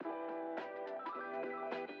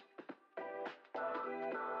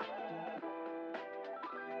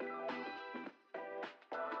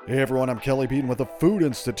Hey everyone, I'm Kelly Beaton with the Food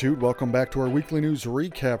Institute. Welcome back to our weekly news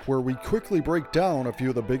recap where we quickly break down a few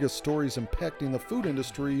of the biggest stories impacting the food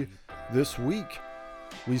industry this week.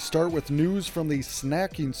 We start with news from the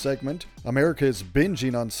snacking segment. America is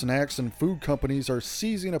binging on snacks and food companies are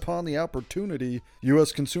seizing upon the opportunity.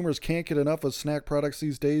 U.S. consumers can't get enough of snack products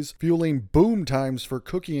these days, fueling boom times for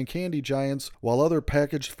cookie and candy giants, while other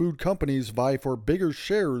packaged food companies vie for bigger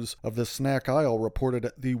shares of the snack aisle,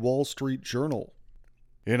 reported the Wall Street Journal.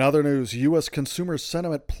 In other news, U.S. consumer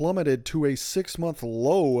sentiment plummeted to a 6-month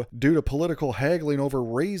low due to political haggling over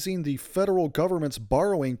raising the federal government's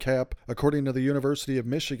borrowing cap, according to the University of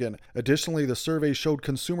Michigan. Additionally, the survey showed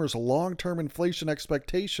consumers' long-term inflation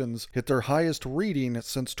expectations hit their highest reading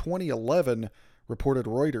since 2011, reported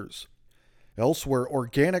Reuters. Elsewhere,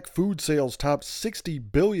 organic food sales topped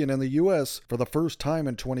 $60 billion in the U.S. for the first time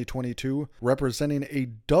in 2022, representing a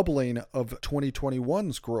doubling of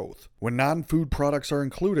 2021's growth. When non-food products are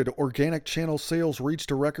included, organic channel sales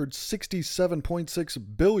reached a record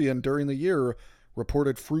 $67.6 billion during the year,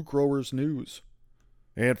 reported Fruit Growers News.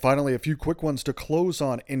 And finally, a few quick ones to close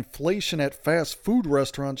on. Inflation at fast food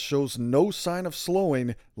restaurants shows no sign of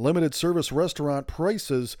slowing. Limited service restaurant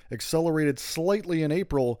prices accelerated slightly in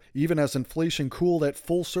April, even as inflation cooled at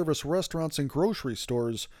full-service restaurants and grocery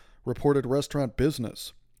stores, reported Restaurant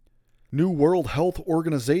Business. New World Health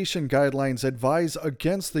Organization guidelines advise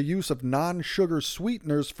against the use of non-sugar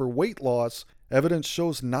sweeteners for weight loss. Evidence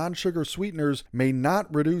shows non-sugar sweeteners may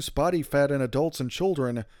not reduce body fat in adults and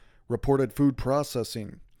children, reported Food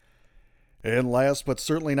Processing. And last but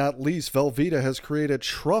certainly not least, Velveeta has created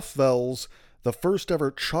Truffles, the first ever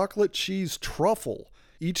chocolate cheese truffle.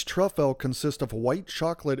 Each truffle consists of white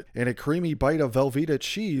chocolate and a creamy bite of Velveeta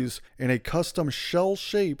cheese in a custom shell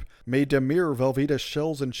shape made to mirror Velveeta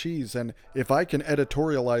shells and cheese. And if I can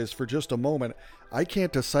editorialize for just a moment, I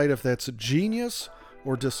can't decide if that's genius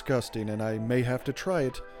or disgusting, and I may have to try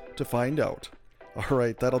it to find out. All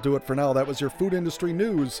right, that'll do it for now. That was your food industry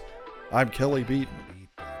news. I'm Kelly Beaton.